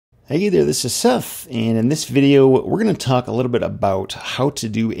Hey there, this is Seth, and in this video we're going to talk a little bit about how to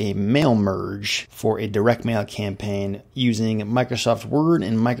do a mail merge for a direct mail campaign using Microsoft Word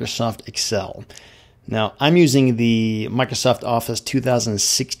and Microsoft Excel. Now, I'm using the Microsoft Office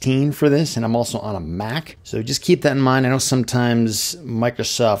 2016 for this, and I'm also on a Mac, so just keep that in mind. I know sometimes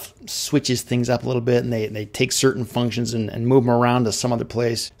Microsoft switches things up a little bit, and they take certain functions and move them around to some other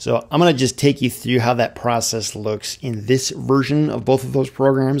place. So I'm going to just take you through how that process looks in this version of both of those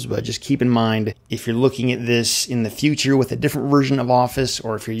programs, but just keep in mind, if you're looking at this in the future with a different version of Office,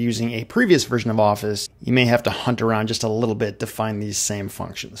 or if you're using a previous version of Office, you may have to hunt around just a little bit to find these same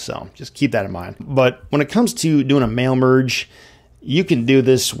functions. So just keep that in mind. But when it comes to doing a mail merge, you can do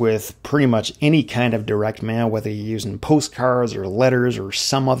this with pretty much any kind of direct mail, whether you're using postcards or letters or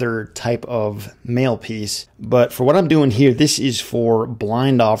some other type of mail piece. But for what I'm doing here, this is for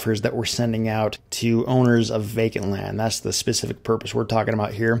blind offers that we're sending out to owners of vacant land. That's the specific purpose we're talking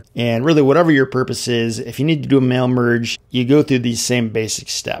about here. And really, whatever your purpose is, if you need to do a mail merge, you go through these same basic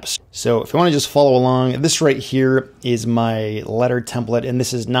steps. So if you want to just follow along, this right here is my letter template, and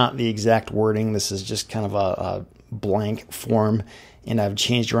this is not the exact wording. This is just kind of a blank form, and I've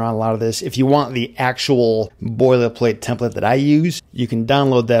changed around a lot of this. If you want the actual boilerplate template that I use, you can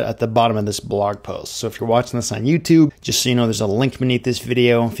download that at the bottom of this blog post. So if you're watching this on YouTube, just so you know, there's a link beneath this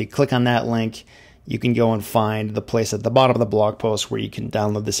video. If you click on that link, you can go and find the place at the bottom of the blog post where you can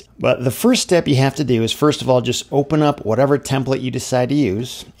download this. But the first step you have to do is, first of all, just open up whatever template you decide to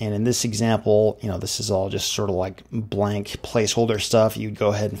use. And in this example, this is all just sort of like blank placeholder stuff. You'd go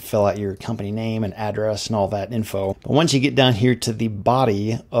ahead and fill out your company name and address and all that info. But once you get down here to the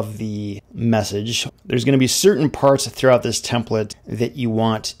body of the message, there's going to be certain parts throughout this template that you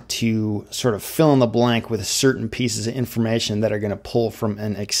want to sort of fill in the blank with certain pieces of information that are going to pull from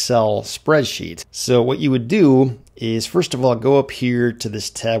an Excel spreadsheet. So what you would do is, first of all, go up here to this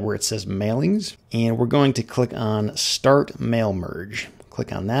tab where it says Mailings, and we're going to click on Start Mail Merge.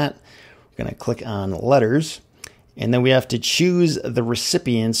 Click on that. We're going to click on Letters, and then we have to choose the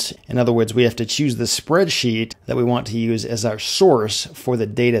recipients. In other words, we have to choose the spreadsheet that we want to use as our source for the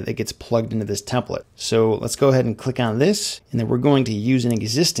data that gets plugged into this template. So let's go ahead and click on this, and then we're going to use an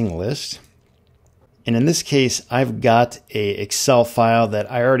existing list. And in this case, I've got a Excel file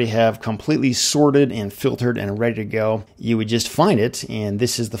that I already have completely sorted and filtered and ready to go. You would just find it, and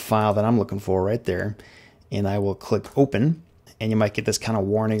this is the file that I'm looking for right there. And I will click Open, and you might get this kind of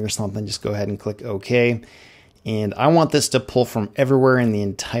warning or something. Just go ahead and click OK. And I want this to pull from everywhere in the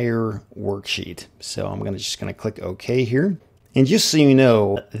entire worksheet. So I'm just going to click OK here. And just so you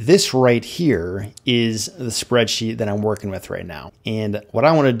know, this right here is the spreadsheet that I'm working with right now. And what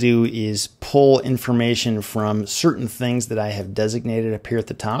I want to do is pull information from certain things that I have designated up here at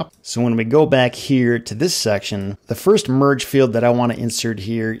the top. So when we go back here to this section, the first merge field that I want to insert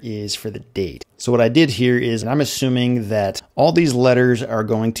here is for the date. So what I did here is, I'm assuming that all these letters are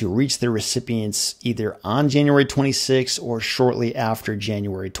going to reach their recipients either on January 26th or shortly after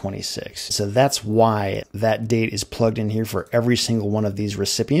January 26th. So that's why that date is plugged in here for every single one of these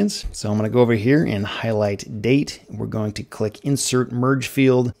recipients. So I'm going to go over here and highlight date. We're going to click Insert Merge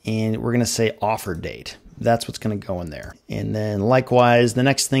Field, and we're going to say Offer Date. That's what's going to go in there. And then likewise, the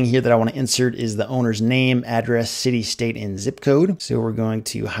next thing here that I want to insert is the owner's name, address, city, state, and zip code. So we're going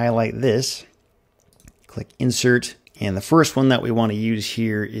to highlight this. Click Insert, and the first one that we want to use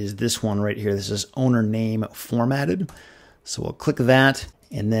here is this one right here. This is Owner Name Formatted. So we'll click that,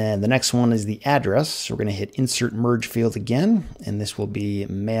 and then the next one is the address. So we're going to hit Insert Merge Field again, and this will be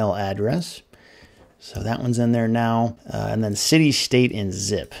Mail Address. So that one's in there now, and then City, State, and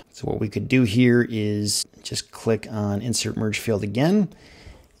Zip. So what we could do here is just click on Insert Merge Field again.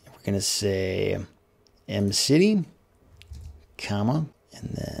 We're going to say M City, comma,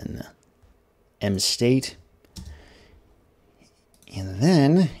 and then M State, and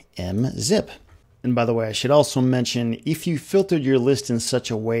then M Zip. And by the way, I should also mention, if you filtered your list in such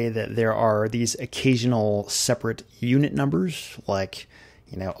a way that there are these occasional separate unit numbers, like,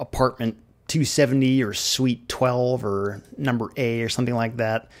 apartment 270 or suite 12 or number A or something like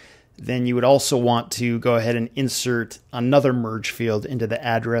that, then you would also want to go ahead and insert another merge field into the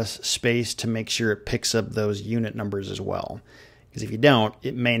address space to make sure it picks up those unit numbers as well. Because if you don't,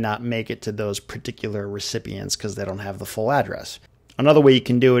 it may not make it to those particular recipients because they don't have the full address. Another way you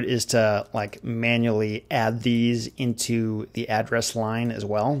can do it is to manually add these into the address line as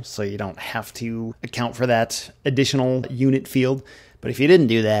well, so you don't have to account for that additional unit field. But if you didn't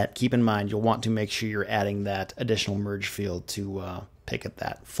do that, keep in mind you'll want to make sure you're adding that additional merge field to pick up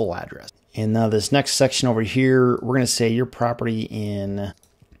that full address. And now this next section over here, we're going to say your property in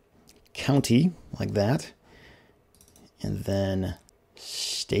county, like that. And then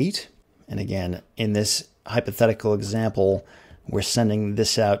state. And again, in this hypothetical example, we're sending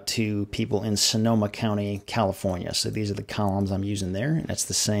this out to people in Sonoma County, California. So these are the columns I'm using there, and that's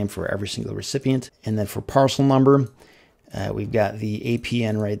the same for every single recipient. And then for parcel number, we've got the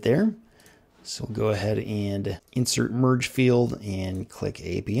APN right there. So we'll go ahead and insert merge field and click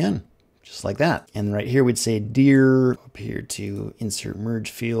APN, just like that. And right here we'd say dear, up here to insert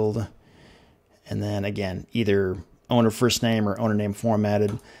merge field. And then again, either owner first name or owner name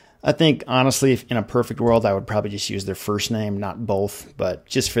formatted. I think, honestly, if in a perfect world, I would probably just use their first name, not both. But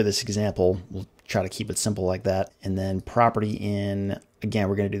just for this example, we'll try to keep it simple like that. And then property in, again,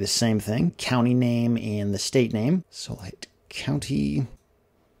 we're going to do the same thing. County name and the state name. So I'll hit county,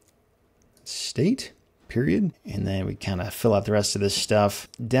 state, period. And then we kind of fill out the rest of this stuff.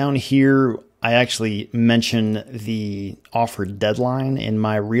 Down here, I actually mention the offer deadline in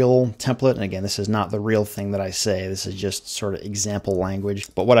my real template. And again, this is not the real thing that I say. This is just sort of example language.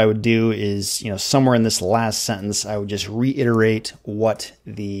 But what I would do is, somewhere in this last sentence, I would just reiterate what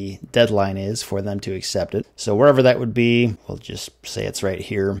the deadline is for them to accept it. So wherever that would be, we'll just say it's right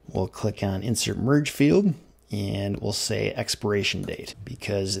here. We'll click on Insert Merge field. And we'll say expiration date,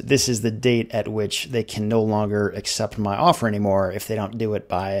 because this is the date at which they can no longer accept my offer anymore if they don't do it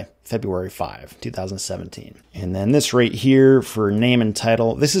by February 5, 2017. And then this right here for name and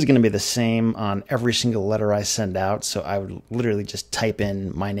title, this is going to be the same on every single letter I send out. So I would literally just type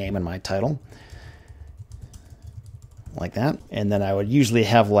in my name and my title, like that. And then I would usually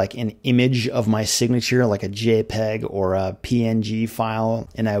have like an image of my signature, like a JPEG or a PNG file.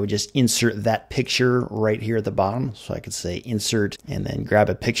 And I would just insert that picture right here at the bottom. So I could say insert and then grab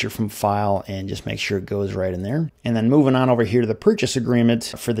a picture from file and just make sure it goes right in there. And then moving on over here to the purchase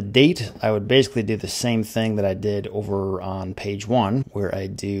agreement, for the date, I would basically do the same thing that I did over on page 1, where I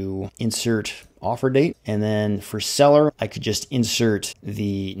do insert offer date. And then for seller, I could just insert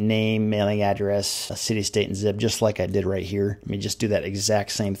the name, mailing address, city, state, and zip, just like I did right here. Let me just do that exact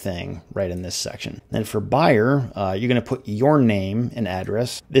same thing right in this section. Then for buyer, you're going to put your name and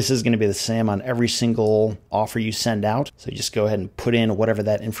address. This is going to be the same on every single offer you send out. So just go ahead and put in whatever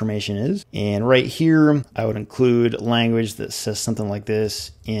that information is. And right here, I would include language that says something like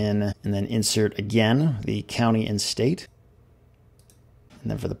this in, and then insert again the county and state. And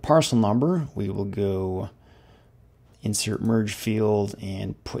then for the parcel number, we will go insert merge field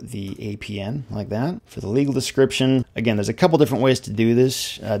and put the APN like that. For the legal description, again, there's a couple different ways to do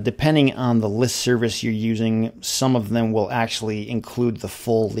this. Depending on the list service you're using, some of them will actually include the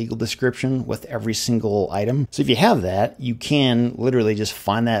full legal description with every single item. So if you have that, you can literally just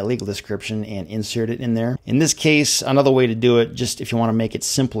find that legal description and insert it in there. In this case, another way to do it, just if you want to make it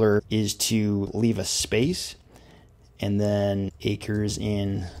simpler, is to leave a space and then acres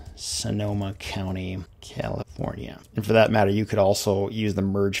in Sonoma County, California. And for that matter, you could also use the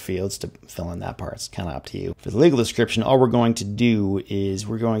merge fields to fill in that part. It's kind of up to you. For the legal description, all we're going to do is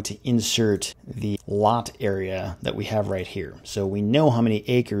we're going to insert the lot area that we have right here. So we know how many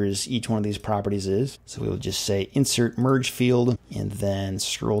acres each one of these properties is. So we will just say insert merge field and then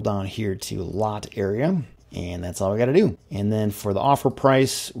scroll down here to lot area. And that's all we got to do. And then for the offer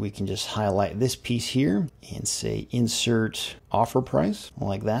price, we can just highlight this piece here and say insert offer price,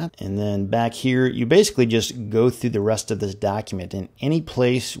 like that. And then back here, you basically just go through the rest of this document. In any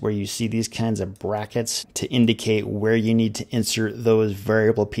place where you see these kinds of brackets to indicate where you need to insert those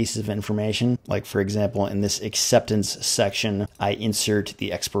variable pieces of information, like for example, in this acceptance section, I insert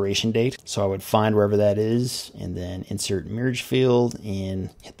the expiration date. So I would find wherever that is and then insert merge field and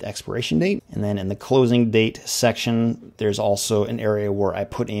hit the expiration date. And then in the closing date section, there's also an area where I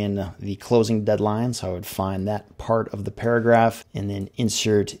put in the closing deadline. So I would find that part of the paragraph and then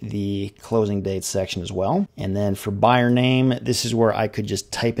insert the closing date section as well. And then for buyer name, this is where I could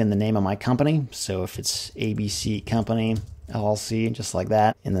just type in the name of my company. So if it's ABC Company, LLC, just like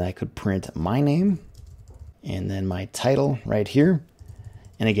that. And then I could print my name and then my title right here.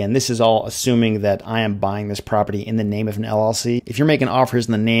 And again, this is all assuming that I am buying this property in the name of an LLC. If you're making offers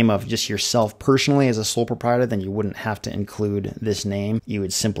in the name of just yourself personally as a sole proprietor, then you wouldn't have to include this name. You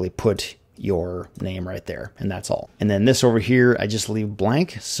would simply put your name right there, and that's all. And then this over here, I just leave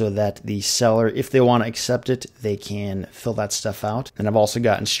blank so that the seller, if they want to accept it, they can fill that stuff out. And I've also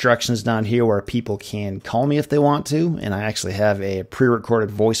got instructions down here where people can call me if they want to, and I actually have a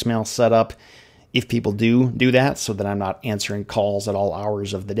pre-recorded voicemail set up if people do that, so that I'm not answering calls at all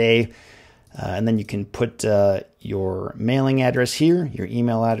hours of the day. And then you can put your mailing address here, your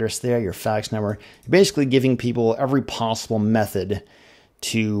email address there, your fax number. You're basically giving people every possible method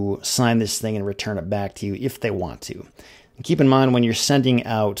to sign this thing and return it back to you if they want to. And keep in mind, when you're sending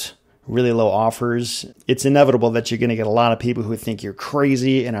out really low offers, it's inevitable that you're going to get a lot of people who think you're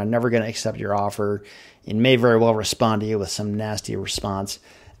crazy and are never going to accept your offer and may very well respond to you with some nasty response.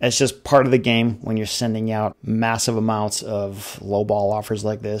 It's just part of the game when you're sending out massive amounts of lowball offers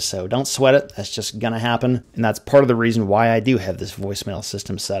like this. So don't sweat it. That's just going to happen. And that's part of the reason why I do have this voicemail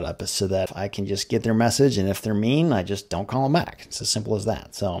system set up, is so that I can just get their message. And if they're mean, I just don't call them back. It's as simple as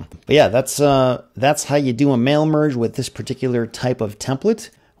that. So, but yeah, that's how you do a mail merge with this particular type of template.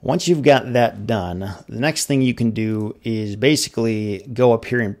 Once you've got that done, the next thing you can do is basically go up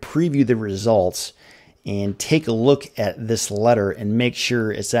here and preview the results and take a look at this letter and make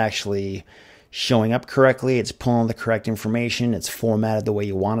sure it's actually showing up correctly. It's pulling the correct information. It's formatted the way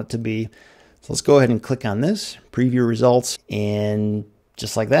you want it to be. So let's go ahead and click on this, preview results, and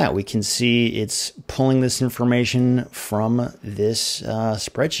just like that, we can see it's pulling this information from this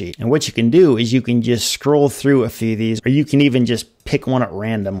spreadsheet. And what you can do is you can just scroll through a few of these, or you can even just pick one at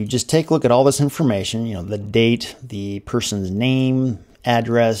random. You just take a look at all this information, you know, the date, the person's name,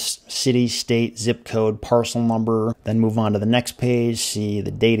 address, city, state, zip code, parcel number, then move on to the next page, see the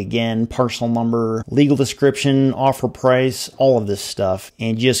date again, parcel number, legal description, offer price, all of this stuff,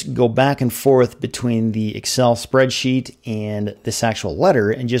 and just go back and forth between the Excel spreadsheet and this actual letter,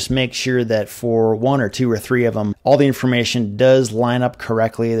 and just make sure that for one or two or three of them, all the information does line up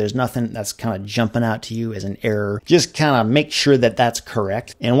correctly. There's nothing that's kind of jumping out to you as an error. Just kind of make sure that that's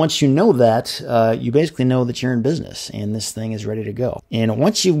correct. And once you know that, you basically know that you're in business and this thing is ready to go. And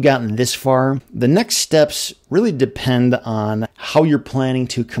once you've gotten this far, the next steps really depend on how you're planning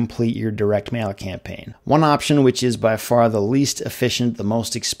to complete your direct mail campaign. One option, which is by far the least efficient, the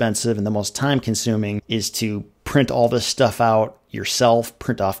most expensive, and the most time consuming, is to print all this stuff out yourself,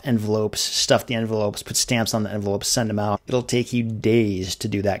 print off envelopes, stuff the envelopes, put stamps on the envelopes, send them out. It'll take you days to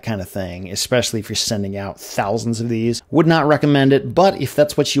do that kind of thing, especially if you're sending out thousands of these. Would not recommend it, but if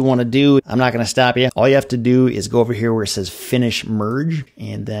that's what you want to do, I'm not going to stop you. All you have to do is go over here where it says Finish Merge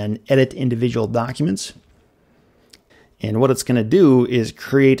and then Edit Individual Documents. And what it's going to do is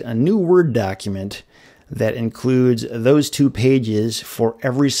create a new Word document that includes those 2 pages for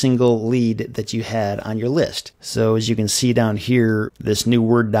every single lead that you had on your list. So as you can see down here, this new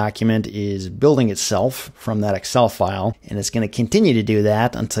Word document is building itself from that Excel file, and it's going to continue to do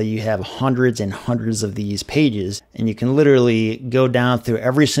that until you have hundreds and hundreds of these pages. And you can literally go down through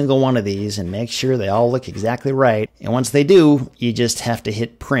every single one of these and make sure they all look exactly right. And once they do, you just have to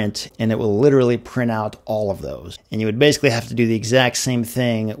hit print, and it will literally print out all of those. And you would basically have to do the exact same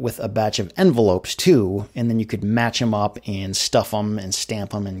thing with a batch of envelopes too, and then you could match them up and stuff them and stamp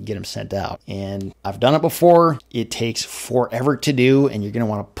them and get them sent out. And I've done it before. It takes forever to do, and you're going to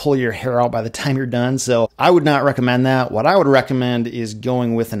want to pull your hair out by the time you're done. So I would not recommend that. What I would recommend is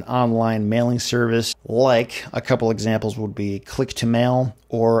going with an online mailing service, like a couple examples would be Click to Mail,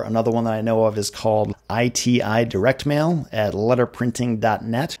 or another one that I know of is called ITI Direct Mail at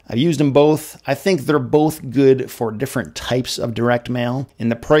letterprinting.net. I've used them both. I think they're both good for different types of direct mail,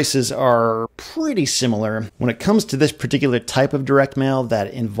 and the prices are pretty similar. When it comes to this particular type of direct mail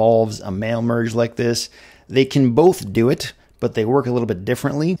that involves a mail merge like this, they can both do it, but they work a little bit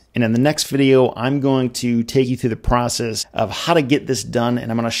differently. And in the next video, I'm going to take you through the process of how to get this done, and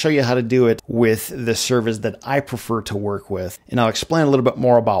I'm going to show you how to do it with the service that I prefer to work with. And I'll explain a little bit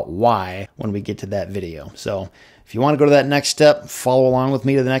more about why when we get to that video. So if you want to go to that next step, follow along with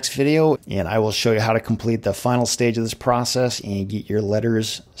me to the next video, and I will show you how to complete the final stage of this process and get your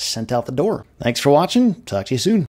letters sent out the door. Thanks for watching. Talk to you soon.